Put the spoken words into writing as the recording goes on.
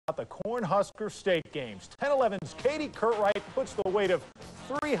the Cornhusker State Games. 10-11's Katie Curtright puts the weight of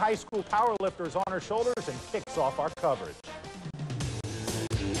 3 high school powerlifters on her shoulders and kicks off our coverage.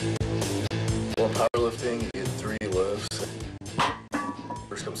 Well, in powerlifting, you get 3 lifts.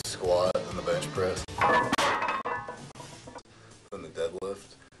 First comes squat, then the bench press, then the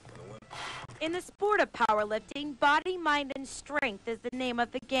deadlift. In the sport of powerlifting, body, mind, and strength is the name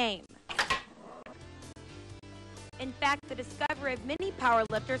of the game. In fact, the discovery of many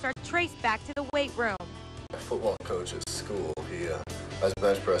powerlifters are traced back to the weight room. My football coach at school, I was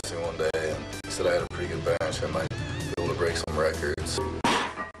bench pressing one day and he said I had a pretty good bench. I might be able to break some records.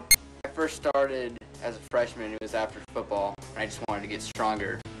 I first started as a freshman. It was after football. I just wanted to get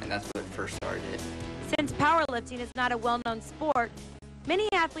stronger, and that's what it first started. Since powerlifting is not a well-known sport, many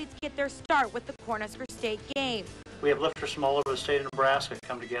athletes get their start with the Cornhusker State Games. We have lifters from all over the state of Nebraska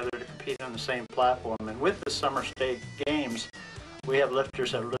come together to compete on the same platform. And with the Summer State Games, we have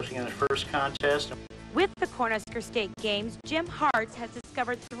lifters that are lifting in the first contest. With the Cornhusker State Games, Jim Hartz has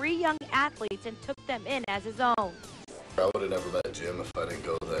discovered 3 young athletes and took them in as his own. I would have never met Jim if I didn't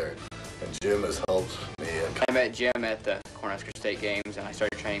go there. And Jim has helped me. I met Jim at the Cornhusker State Games, and I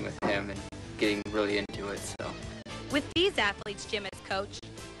started training with him and getting really into it. With these athletes Jim has coached,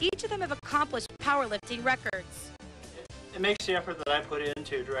 each of them have accomplished powerlifting records. It makes the effort that I put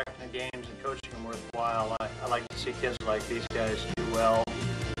into directing the games and coaching them worthwhile. I like to see kids like these guys do well.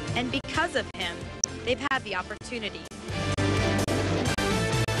 And because of him, they've had the opportunity.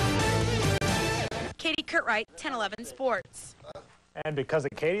 Katie Curtright, 10-11 Sports. And because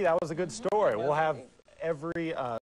of Katie, that was a good story. We'll have every